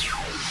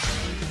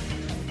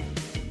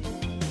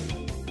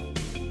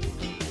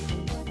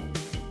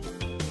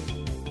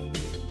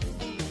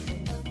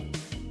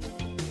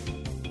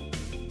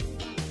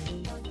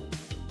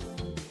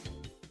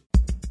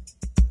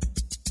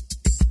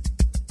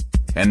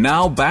 And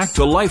now back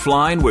to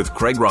Lifeline with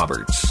Craig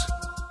Roberts.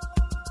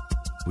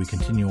 We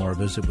continue our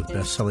visit with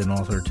best-selling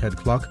author Ted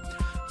Kluck.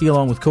 He,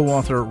 along with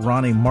co-author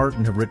Ronnie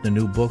Martin, have written a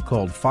new book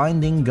called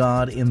Finding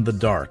God in the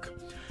Dark.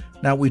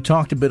 Now, we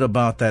talked a bit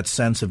about that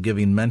sense of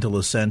giving mental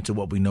assent to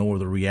what we know are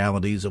the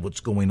realities of what's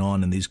going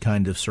on in these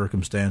kind of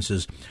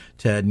circumstances,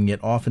 Ted, and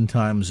yet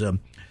oftentimes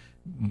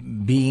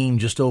being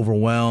just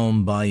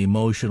overwhelmed by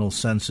emotional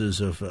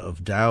senses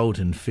of doubt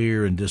and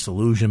fear and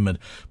disillusionment.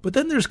 But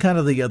then there's kind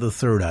of the other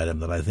third item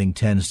that I think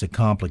tends to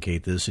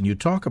complicate this, and you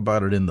talk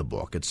about it in the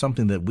book. It's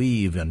something that we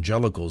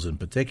evangelicals in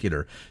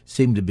particular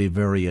seem to be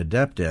very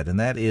adept at, and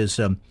that is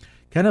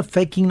kind of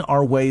faking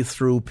our way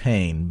through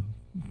pain.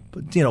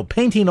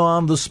 Painting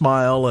on the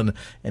smile and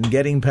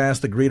getting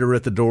past the greeter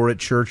at the door at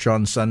church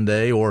on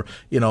Sunday, or,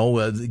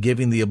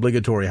 giving the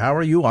obligatory, "How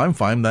are you? I'm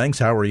fine, thanks.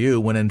 How are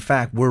you?" when in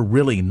fact we're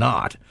really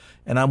not.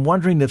 And I'm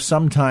wondering if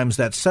sometimes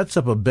that sets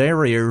up a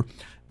barrier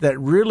that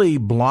really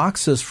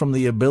blocks us from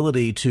the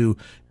ability to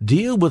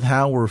deal with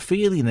how we're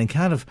feeling and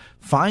kind of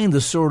find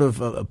the sort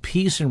of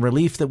peace and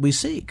relief that we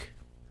seek.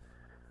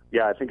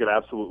 Yeah, I think it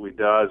absolutely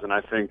does, and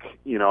I think,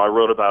 I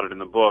wrote about it in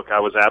the book. I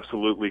was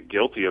absolutely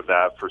guilty of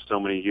that for so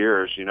many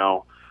years.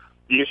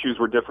 The issues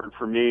were different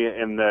for me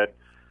in that,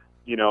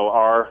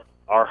 our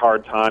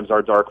hard times,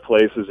 our dark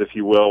places, if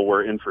you will,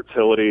 were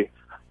infertility,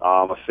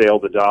 a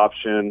failed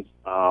adoption,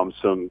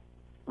 some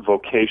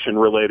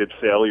vocation-related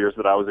failures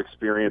that I was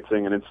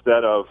experiencing, and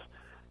instead of,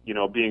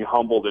 being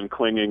humbled and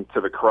clinging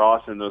to the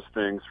cross and those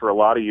things, for a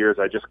lot of years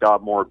I just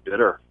got more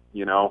bitter,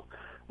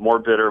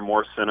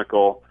 more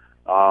cynical.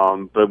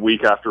 But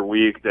week after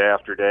week, day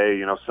after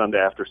day, Sunday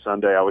after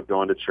Sunday, I would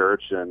go into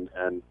church and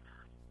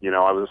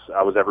I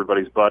was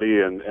everybody's buddy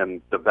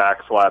and the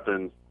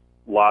backslapping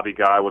lobby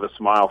guy with a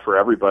smile for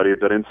everybody.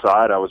 But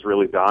inside, I was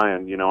really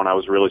dying, and I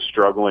was really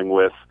struggling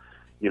with,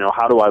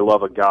 how do I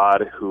love a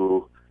God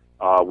who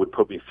would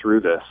put me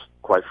through this?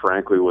 Quite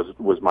frankly,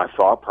 was my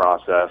thought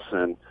process,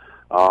 and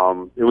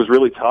it was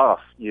really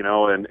tough,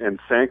 and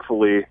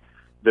thankfully,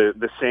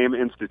 the same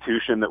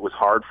institution that was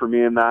hard for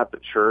me in that, the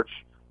church.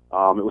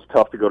 It was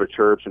tough to go to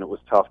church, and it was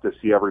tough to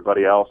see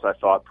everybody else, I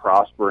thought,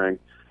 prospering,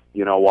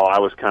 while I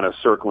was kind of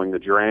circling the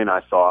drain,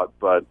 I thought.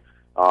 But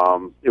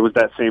it was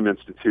that same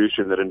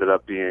institution that ended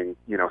up being,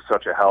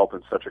 such a help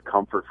and such a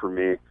comfort for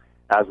me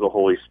as the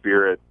Holy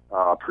Spirit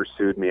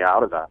pursued me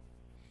out of that.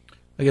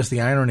 I guess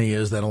the irony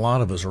is that a lot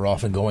of us are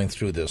often going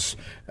through this,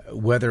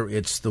 whether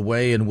it's the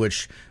way in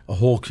which a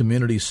whole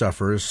community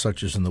suffers,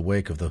 such as in the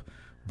wake of the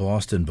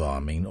Boston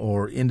bombing,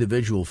 or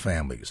individual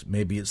families.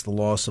 Maybe it's the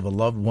loss of a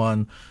loved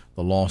one,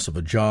 the loss of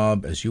a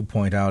job. As you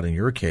point out in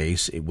your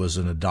case, it was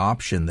an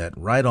adoption that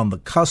right on the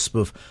cusp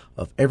of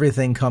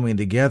everything coming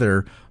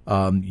together,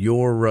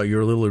 your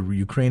little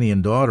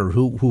Ukrainian daughter,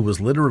 who was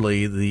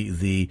literally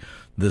the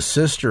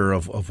sister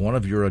of one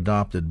of your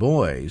adopted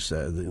boys.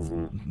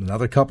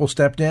 Another couple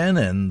stepped in,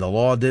 and the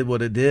law did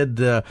what it did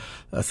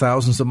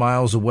thousands of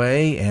miles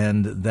away,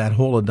 and that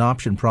whole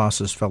adoption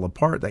process fell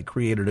apart. That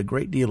created a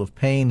great deal of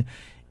pain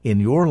in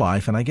your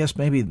life. And I guess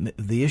maybe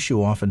the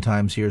issue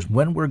oftentimes here is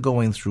when we're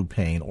going through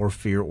pain or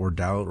fear or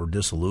doubt or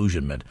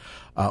disillusionment,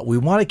 we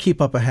want to keep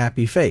up a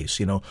happy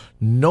face.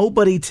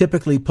 Nobody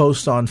typically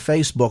posts on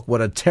Facebook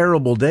what a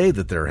terrible day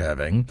that they're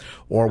having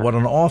or what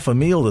an awful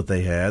meal that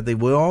they had.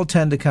 We all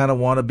tend to kind of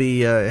want to be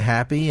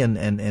happy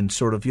and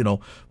sort of,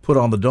 put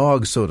on the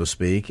dog, so to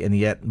speak. And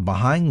yet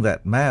behind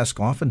that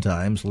mask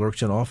oftentimes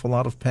lurks an awful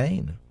lot of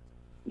pain.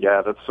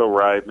 Yeah, that's so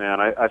right,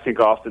 man. I think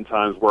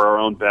oftentimes we're our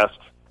own best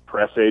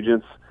press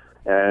agents.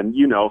 And,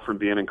 from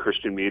being in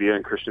Christian media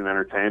and Christian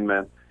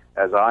entertainment,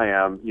 as I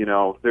am,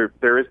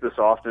 there is this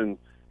often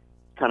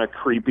kind of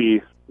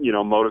creepy,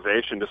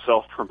 motivation to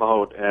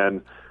self-promote.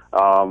 And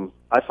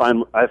I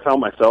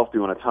found myself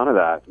doing a ton of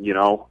that,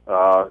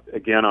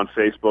 again, on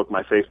Facebook.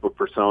 My Facebook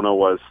persona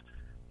was,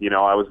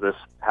 I was this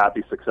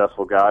happy,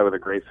 successful guy with a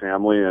great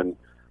family and,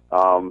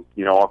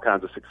 all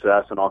kinds of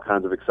success and all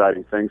kinds of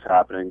exciting things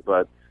happening.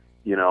 But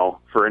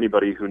for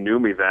anybody who knew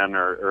me then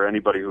or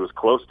anybody who was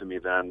close to me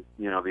then,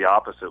 the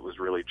opposite was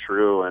really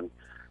true. And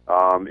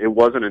it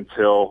wasn't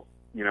until,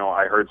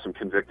 I heard some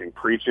convicting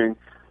preaching.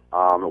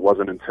 It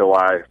wasn't until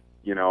I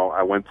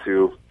went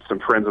to some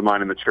friends of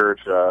mine in the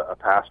church, a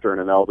pastor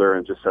and an elder,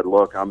 and just said,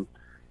 "Look, I'm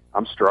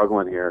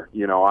struggling here.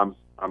 I'm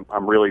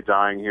really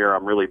dying here.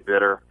 I'm really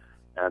bitter,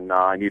 and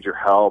I need your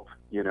help."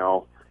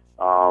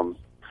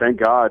 Thank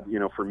God,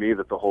 for me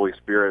that the Holy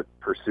Spirit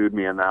pursued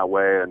me in that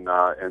way and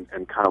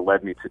kind of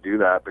led me to do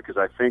that, because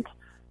I think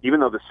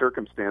even though the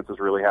circumstances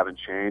really haven't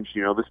changed,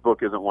 this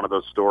book isn't one of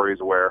those stories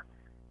where,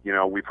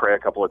 we pray a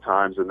couple of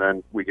times and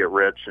then we get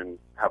rich and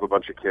have a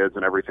bunch of kids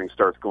and everything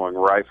starts going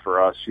right for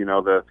us.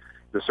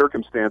 The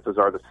circumstances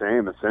are the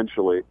same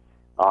essentially,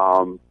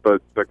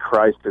 but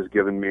Christ has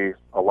given me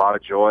a lot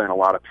of joy and a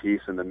lot of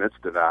peace in the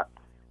midst of that.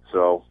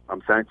 So I'm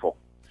thankful.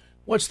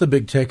 What's the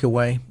big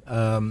takeaway?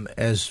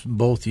 As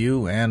both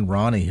you and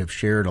Ronnie have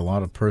shared a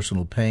lot of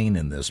personal pain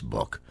in this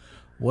book,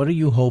 what are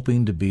you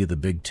hoping to be the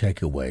big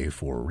takeaway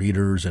for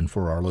readers and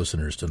for our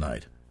listeners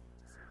tonight?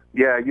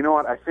 Yeah, you know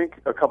what? I think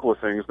a couple of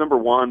things. Number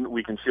one,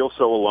 we can feel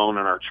so alone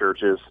in our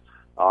churches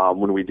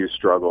when we do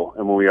struggle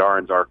and when we are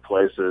in dark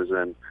places.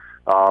 And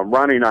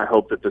Ronnie and I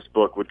hope that this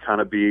book would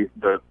kind of be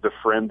the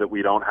friend that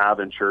we don't have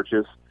in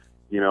churches,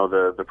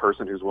 the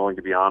person who's willing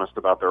to be honest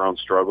about their own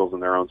struggles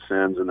and their own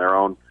sins and their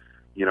own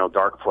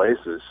dark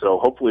places. So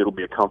hopefully it'll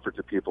be a comfort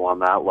to people on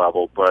that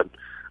level. But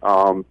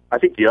I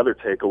think the other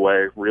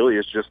takeaway really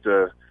is just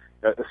to,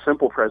 a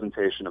simple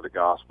presentation of the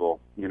gospel.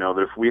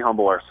 That if we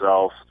humble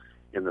ourselves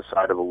in the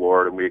sight of the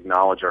Lord and we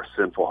acknowledge our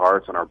sinful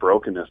hearts and our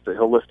brokenness, that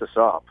He'll lift us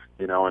up,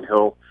 and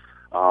He'll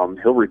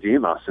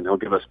redeem us, and He'll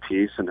give us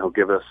peace, and He'll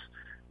give us,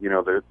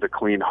 the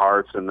clean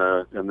hearts and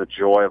the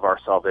joy of our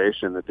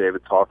salvation that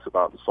David talks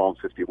about in Psalm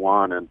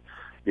 51. And,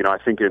 I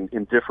think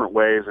in different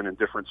ways and in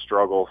different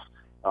struggles,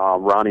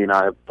 Ronnie and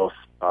I have both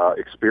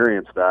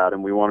experienced that,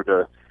 and we wanted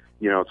to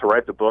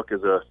write the book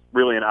as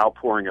really an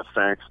outpouring of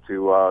thanks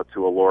to a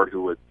Lord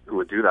who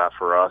would do that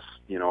for us,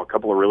 a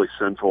couple of really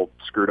sinful,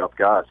 screwed up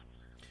guys.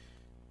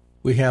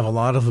 We have a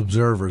lot of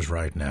observers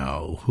right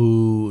now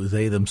who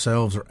they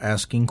themselves are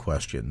asking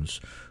questions,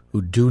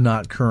 who do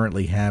not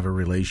currently have a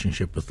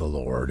relationship with the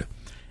Lord.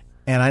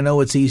 And I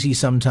know it's easy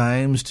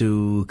sometimes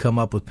to come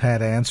up with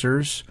pat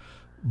answers,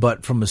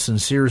 but from a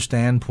sincere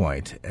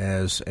standpoint,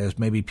 as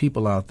maybe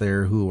people out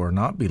there who are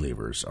not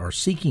believers are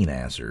seeking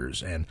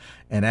answers and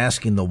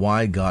asking the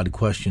why God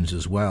questions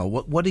as well,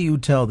 what do you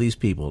tell these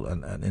people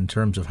in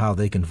terms of how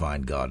they can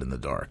find God in the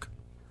dark?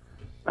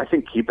 I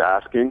think keep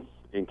asking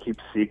and keep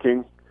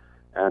seeking.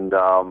 And,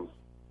 the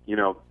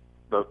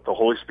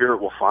Holy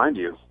Spirit will find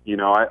you.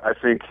 I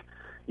think,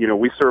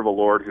 we serve a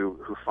Lord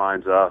who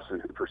finds us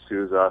and who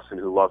pursues us and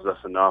who loves us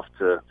enough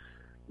to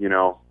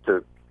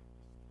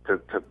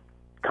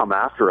come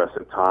after us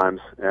at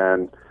times.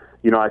 And,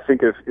 I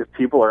think if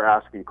people are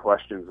asking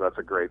questions, that's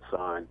a great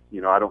sign.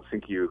 I don't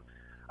think you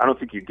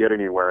get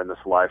anywhere in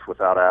this life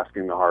without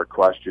asking the hard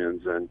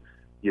questions. And,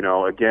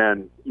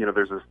 again,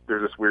 there's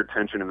this weird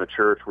tension in the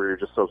church where you're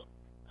just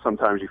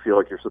sometimes you feel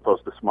like you're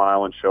supposed to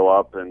smile and show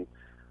up and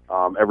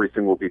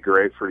everything will be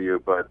great for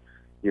you. But,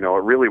 it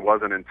really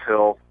wasn't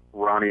until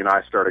Ronnie and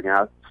I started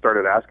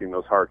asking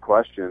those hard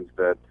questions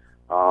that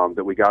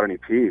we got any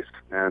peace.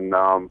 And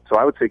so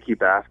I would say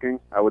keep asking.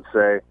 I would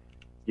say,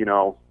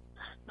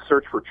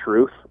 search for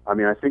truth. I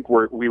mean, I think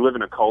we live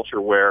in a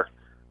culture where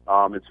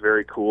it's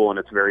very cool and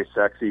it's very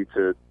sexy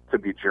to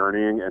be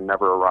journeying and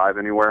never arrive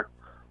anywhere.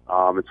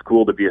 It's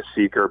cool to be a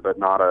seeker but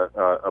not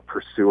a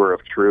pursuer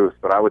of truth.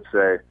 But I would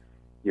say,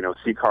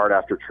 seek hard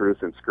after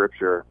truth in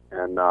Scripture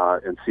and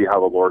see how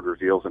the Lord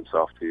reveals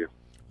Himself to you.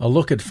 A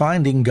look at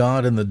finding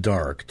God in the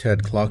dark.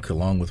 Ted Kluck,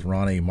 along with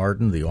Ronnie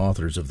Martin, the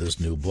authors of this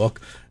new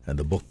book. And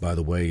the book, by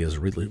the way, is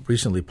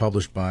recently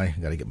published by,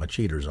 got to get my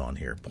cheaters on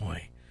here,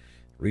 boy.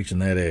 Reaching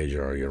that age,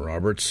 are you,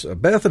 Roberts?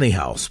 Bethany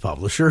House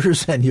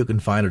Publishers, and you can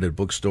find it at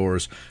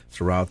bookstores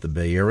throughout the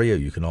Bay Area.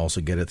 You can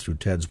also get it through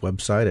Ted's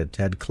website at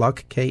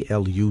tedkluck,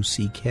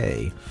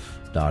 KLUCK.com.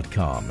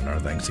 And our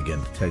thanks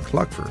again to Ted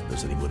Kluck for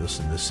visiting with us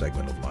in this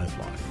segment of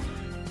Lifeline.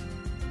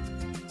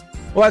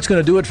 Well, that's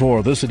going to do it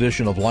for this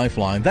edition of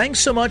Lifeline. Thanks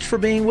so much for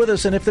being with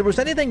us. And if there was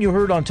anything you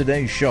heard on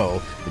today's show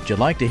that you'd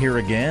like to hear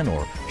again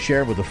or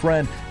share with a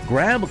friend,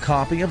 grab a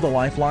copy of the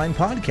Lifeline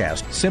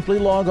podcast. Simply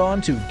log on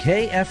to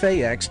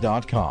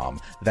KFAX.com.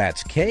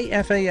 That's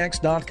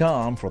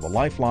KFAX.com for the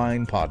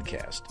Lifeline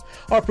podcast.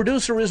 Our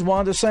producer is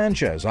Wanda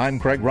Sanchez. I'm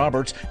Craig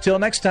Roberts. Till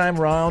next time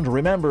round,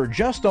 remember,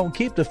 just don't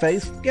keep the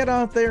faith. Get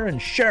out there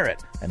and share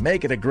it and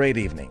make it a great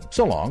evening.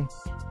 So long.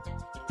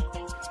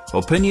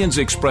 Opinions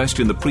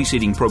expressed in the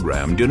preceding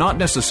program do not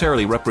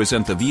necessarily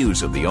represent the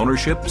views of the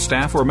ownership,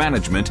 staff, or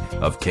management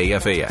of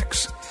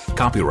KFAX.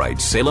 Copyright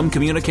Salem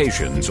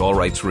Communications, all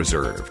rights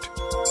reserved.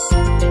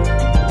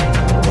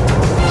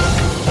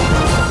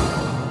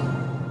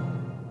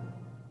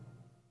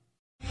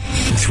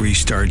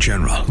 Three-star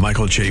General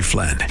Michael J.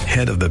 Flynn,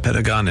 head of the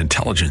Pentagon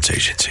Intelligence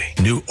Agency,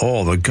 knew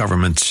all the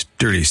government's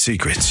dirty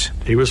secrets.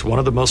 He was one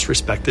of the most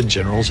respected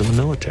generals in the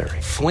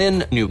military.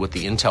 Flynn knew what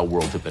the intel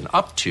world had been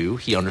up to.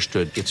 He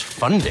understood its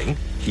funding.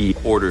 He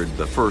ordered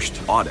the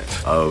first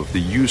audit of the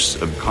use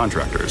of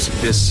contractors.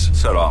 This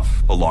set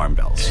off alarm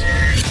bells.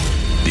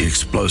 The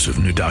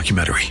explosive new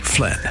documentary,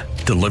 Flynn,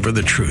 Deliver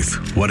the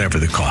Truth, Whatever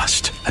the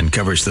Cost,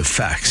 uncovers the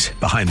facts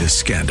behind this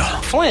scandal.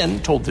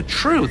 Flynn told the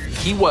truth.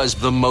 He was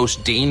the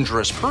most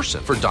dangerous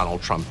person for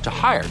Donald Trump to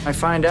hire. I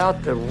find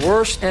out the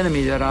worst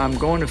enemy that I'm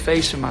going to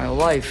face in my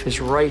life is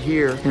right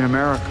here in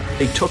America.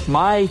 They took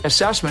my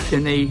assessment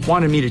and they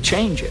wanted me to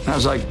change it. And I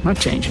was like, I'm not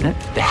changing it.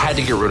 They had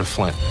to get rid of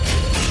Flynn.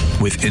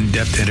 With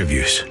in-depth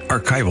interviews,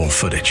 archival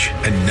footage,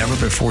 and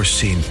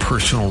never-before-seen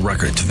personal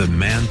records of the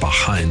man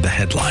behind the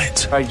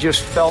headlines. I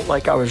just felt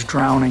like I was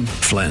drowning.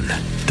 Flynn,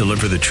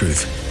 Deliver the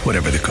Truth,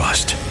 Whatever the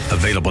Cost.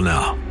 Available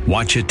now.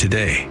 Watch it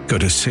today. Go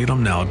to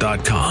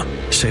salemnow.com.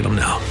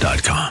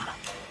 salemnow.com.